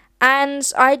trends?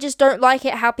 And I just don't like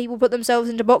it how people put themselves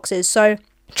into boxes. So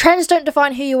trends don't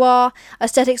define who you are,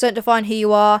 aesthetics don't define who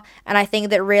you are, and I think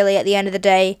that really at the end of the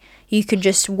day, you can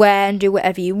just wear and do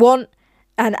whatever you want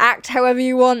and act however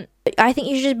you want. I think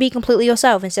you should just be completely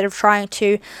yourself instead of trying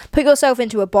to put yourself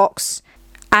into a box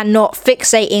and not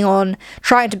fixating on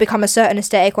trying to become a certain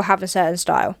aesthetic or have a certain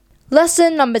style.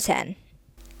 Lesson number 10.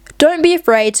 Don't be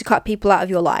afraid to cut people out of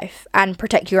your life and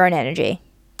protect your own energy.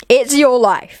 It's your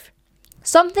life.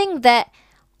 Something that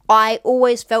I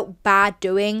always felt bad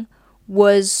doing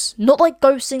was not like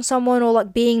ghosting someone or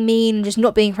like being mean and just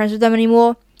not being friends with them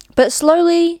anymore, but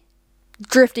slowly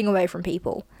drifting away from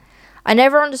people. I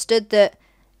never understood that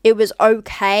it was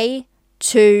okay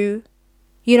to,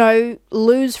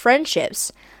 lose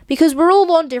friendships because we're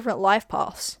all on different life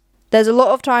paths. There's a lot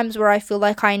of times where I feel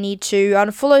like I need to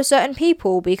unfollow certain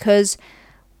people because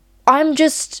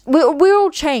we all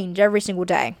change every single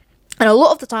day. And a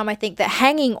lot of the time I think that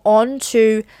hanging on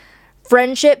to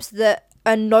friendships that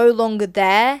are no longer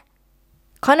there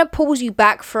kind of pulls you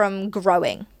back from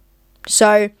growing.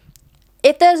 So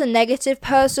if there's a negative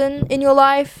person in your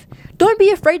life, don't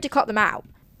be afraid to cut them out.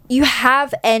 You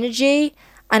have energy,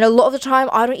 and a lot of the time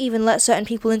I don't even let certain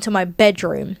people into my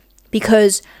bedroom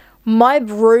because my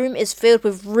room is filled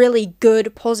with really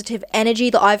good positive energy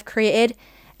that I've created,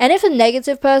 and if a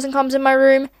negative person comes in my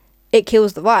room, it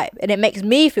kills the vibe and it makes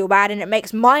me feel bad and it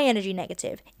makes my energy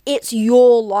negative. It's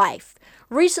your life.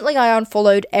 Recently I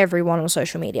unfollowed everyone on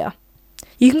social media.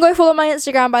 You can go follow my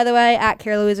Instagram, by the way, at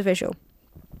Kira Louise Official.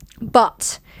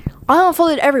 But I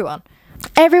unfollowed everyone.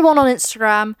 Everyone on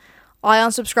Instagram. I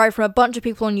unsubscribed from a bunch of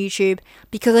people on YouTube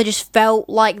because I just felt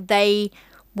like they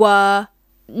were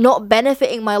not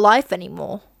benefiting my life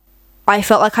anymore. I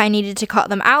felt like I needed to cut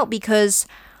them out because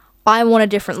I'm on a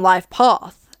different life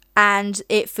path and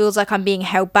it feels like I'm being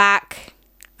held back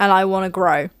and I want to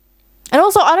grow. And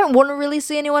also, I don't want to really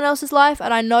see anyone else's life,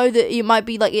 and I know that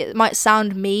it might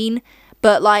sound mean,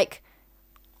 but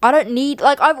I don't need,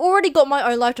 I've already got my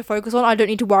own life to focus on. I don't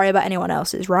need to worry about anyone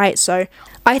else's, right? So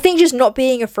I think just not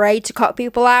being afraid to cut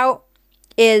people out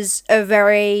is a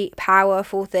very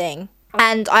powerful thing.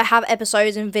 And I have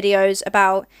episodes and videos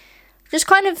about just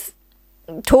kind of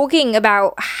talking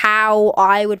about how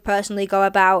I would personally go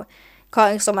about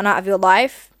cutting someone out of your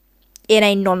life in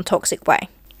a non-toxic way.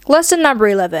 Lesson number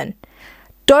 11.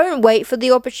 Don't wait for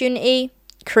the opportunity,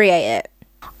 create it.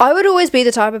 I would always be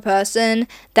the type of person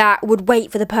that would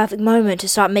wait for the perfect moment to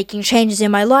start making changes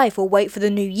in my life, or wait for the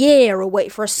new year, or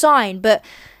wait for a sign. But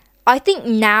I think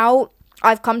now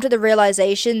I've come to the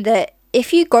realization that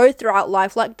if you go throughout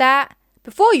life like that,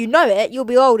 before you know it, you'll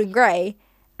be old and grey,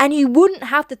 and you wouldn't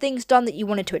have the things done that you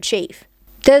wanted to achieve.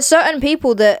 There's certain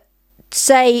people that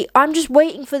say, I'm just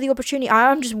waiting for the opportunity,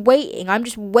 I'm just waiting.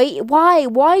 Why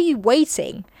are you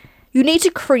waiting? You need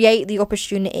to create the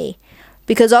opportunity.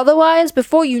 Because otherwise,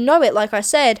 before you know it, like I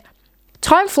said,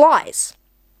 time flies.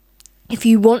 If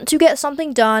you want to get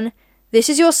something done, this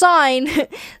is your sign.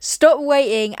 Stop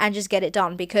waiting and just get it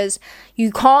done. Because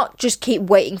you can't just keep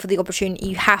waiting for the opportunity.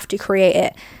 You have to create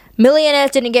it.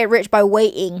 Millionaires didn't get rich by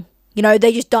waiting.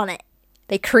 They just done it.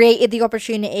 They created the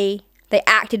opportunity. They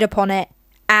acted upon it.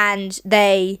 And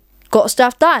they got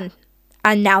stuff done.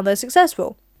 And now they're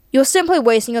successful. You're simply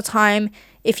wasting your time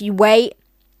if you wait.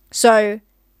 So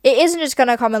it isn't just going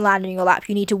to come and land in your lap.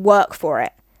 You need to work for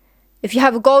it. If you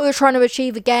have a goal you're trying to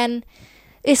achieve again,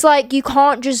 it's like you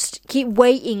can't just keep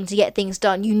waiting to get things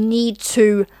done. You need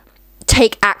to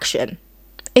take action.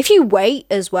 If you wait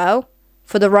as well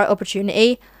for the right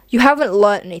opportunity, you haven't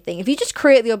learned anything. If you just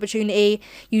create the opportunity,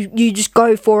 you just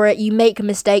go for it, you make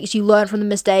mistakes, you learn from the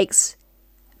mistakes.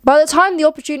 By the time the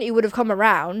opportunity would have come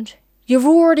around, you've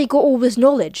already got all this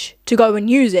knowledge to go and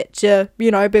use it to,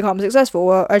 become successful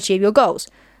or achieve your goals.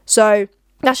 So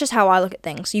that's just how I look at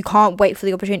things. You can't wait for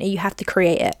the opportunity, you have to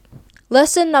create it.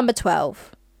 Lesson number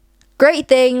 12. Great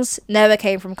things never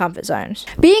came from comfort zones.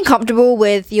 Being comfortable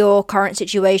with your current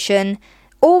situation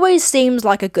always seems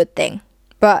like a good thing,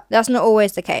 but that's not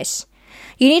always the case.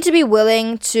 You need to be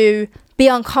willing to be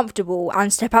uncomfortable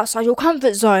and step outside your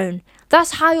comfort zone.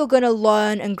 That's how you're going to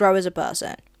learn and grow as a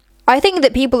person. I think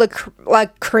that people are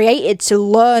created to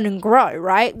learn and grow,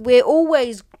 right? We're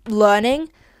always learning,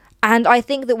 and I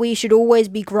think that we should always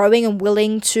be growing and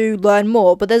willing to learn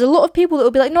more. But there's a lot of people that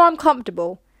will be like, no, I'm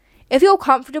comfortable. If you're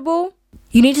comfortable,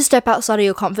 you need to step outside of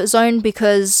your comfort zone,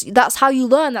 because that's how you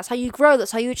learn, that's how you grow,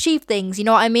 that's how you achieve things. You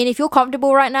know what I mean? If you're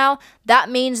comfortable right now, that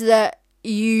means that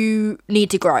you need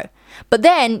to grow. But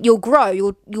then you'll grow,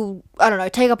 you'll I don't know,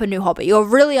 take up a new hobby. You're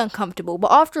really uncomfortable,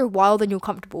 but after a while then you're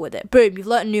comfortable with it. Boom, you've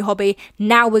learned a new hobby.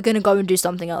 Now we're going to go and do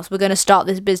something else. We're going to start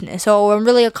this business. Oh, I'm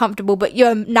really uncomfortable, but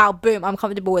now boom, I'm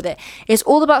comfortable with it. It's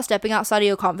all about stepping outside of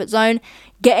your comfort zone,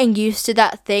 getting used to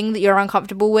that thing that you're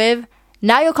uncomfortable with.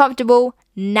 Now you're comfortable.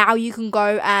 Now you can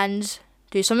go and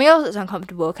do something else that's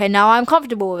uncomfortable. Okay, now I'm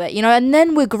comfortable with it, and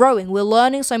then we're growing. We're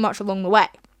learning so much along the way.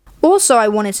 Also, I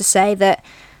wanted to say that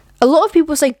a lot of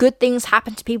people say good things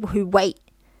happen to people who wait.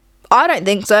 I don't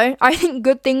think so. I think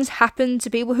good things happen to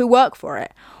people who work for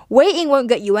it. Waiting won't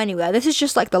get you anywhere. This is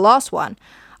just like the last one.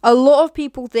 A lot of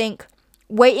people think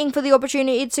waiting for the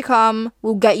opportunity to come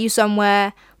will get you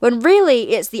somewhere, when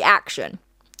really it's the action.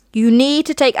 You need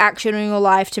to take action in your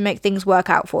life to make things work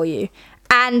out for you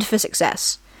and for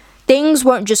success. Things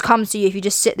won't just come to you if you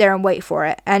just sit there and wait for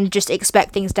it and just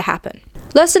expect things to happen.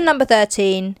 Lesson number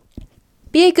 13.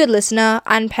 Be a good listener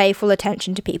and pay full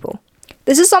attention to people.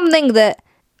 This is something that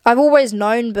I've always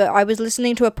known, but I was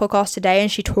listening to a podcast today and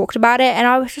she talked about it and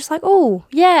I was just like, oh,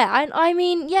 yeah, I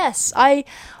mean, yes. I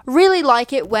really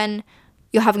like it when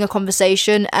you're having a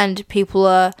conversation and people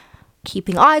are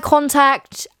keeping eye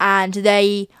contact and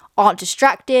they aren't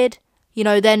distracted.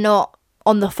 They're not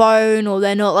on the phone, or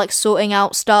they're not like sorting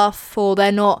out stuff, or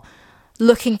they're not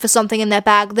looking for something in their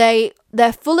bag.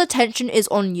 Their full attention is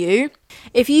on you.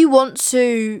 If you want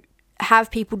to have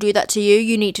people do that to you,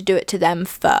 you need to do it to them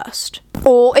first.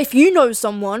 Or if you know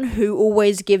someone who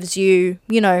always gives you,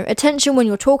 attention when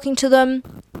you're talking to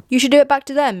them, you should do it back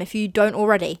to them if you don't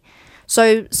already.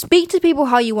 So speak to people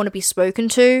how you want to be spoken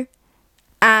to.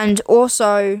 And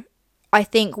also, I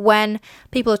think when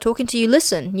people are talking to you,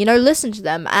 listen to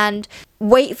them and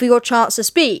wait for your chance to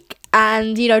speak.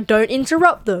 And, don't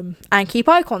interrupt them, and keep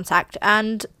eye contact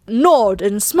and nod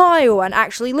and smile and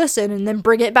actually listen, and then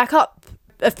bring it back up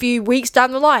a few weeks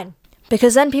down the line.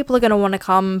 Because then people are going to want to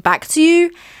come back to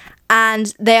you,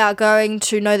 and they are going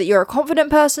to know that you're a confident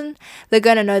person. They're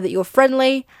going to know that you're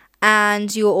friendly,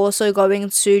 and you're also going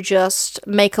to just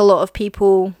make a lot of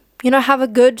people, have a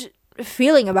good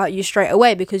feeling about you straight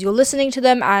away, because you're listening to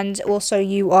them and also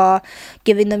you are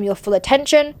giving them your full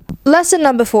attention. Lesson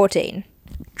number 14.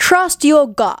 Trust your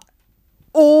gut.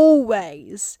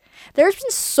 Always. There's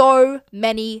been so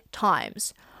many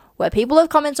times where people have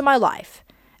come into my life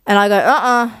and I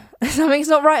go, something's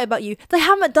not right about you. They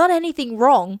haven't done anything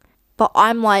wrong, but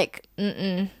I'm like,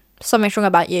 something's wrong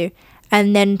about you.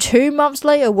 And then 2 months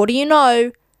later, what do you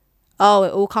know? Oh,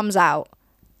 it all comes out.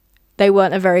 They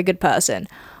weren't a very good person.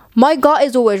 My gut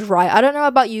is always right. I don't know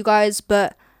about you guys,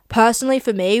 but personally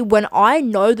for me, when I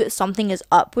know that something is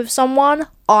up with someone,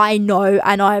 I know,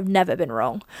 and I have never been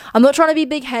wrong. I'm not trying to be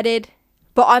big-headed,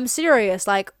 but I'm serious.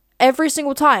 Like, every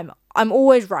single time, I'm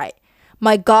always right.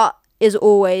 My gut is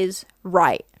always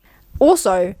right.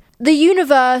 Also, the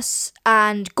universe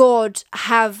and God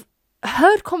have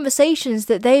heard conversations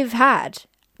that they've had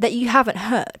that you haven't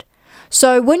heard.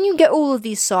 So when you get all of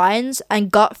these signs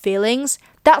and gut feelings,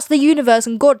 that's the universe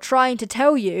and God trying to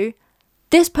tell you,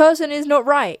 this person is not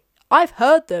right. I've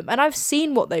heard them and I've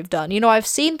seen what they've done. I've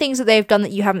seen things that they've done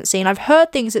that you haven't seen. I've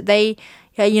heard things that they,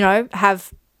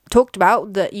 have talked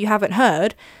about that you haven't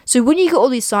heard. So when you get all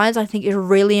these signs, I think it's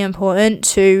really important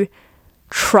to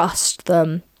trust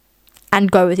them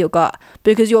and go with your gut,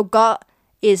 because your gut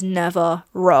is never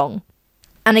wrong.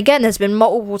 And again, there's been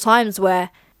multiple times where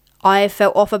I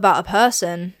felt off about a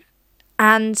person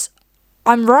and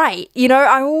I'm right.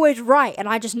 I'm always right, and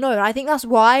I just know. And I think that's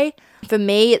why, for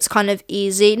me, it's kind of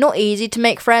not easy to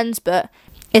make friends, but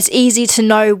it's easy to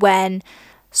know when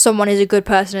someone is a good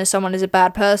person and someone is a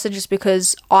bad person, just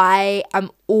because I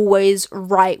am always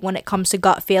right when it comes to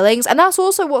gut feelings. And that's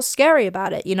also what's scary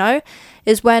about it,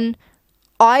 is when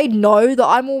I know that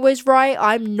I'm always right.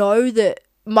 I know that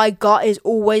my gut is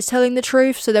always telling the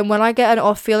truth. So then when I get an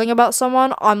off feeling about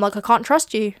someone, I'm like, I can't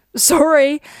trust you.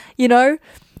 Sorry,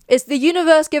 It's the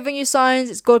universe giving you signs,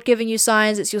 it's God giving you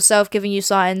signs, it's yourself giving you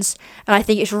signs. And I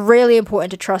think it's really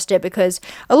important to trust it, because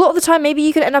a lot of the time, maybe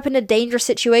you could end up in a dangerous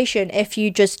situation if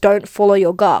you just don't follow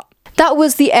your gut. That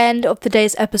was the end of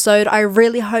today's episode. I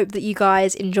really hope that you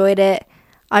guys enjoyed it.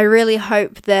 I really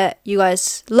hope that you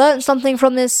guys learned something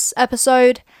from this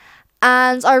episode.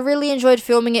 And I really enjoyed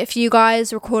filming it for you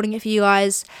guys, recording it for you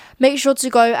guys. Make sure to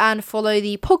go and follow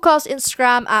the podcast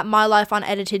Instagram at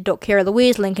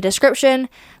mylifeunedited.KiraLouise, link in description.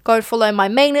 Go and follow my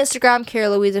main Instagram, Kira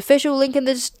Louise Official, link in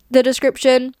the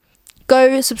description.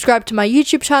 Go subscribe to my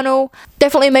YouTube channel.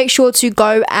 Definitely make sure to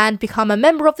go and become a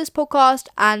member of this podcast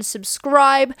and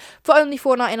subscribe for only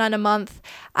 $4.99 a month.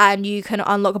 And you can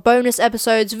unlock bonus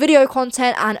episodes, video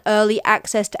content, and early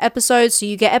access to episodes. So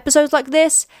you get episodes like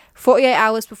this 48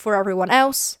 hours before everyone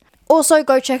else. Also,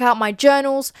 go check out my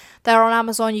journals. They're on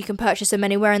Amazon. You can purchase them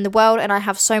anywhere in the world, and I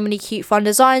have so many cute, fun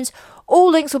designs.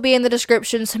 All links will be in the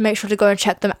description, so make sure to go and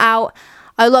check them out.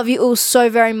 I love you all so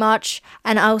very much,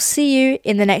 and I'll see you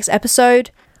in the next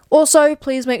episode. Also,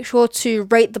 please make sure to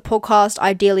rate the podcast,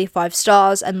 ideally 5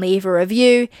 stars, and leave a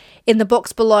review. In the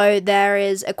box below, there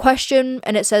is a question,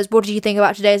 and it says, what did you think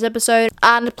about today's episode?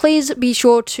 And please be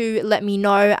sure to let me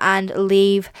know and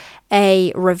leave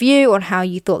a review on how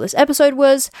you thought this episode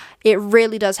was. It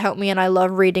really does help me, and I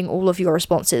love reading all of your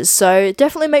responses. So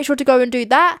definitely make sure to go and do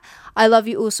that. I love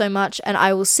you all so much, and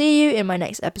I will see you in my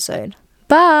next episode.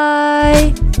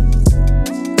 Bye!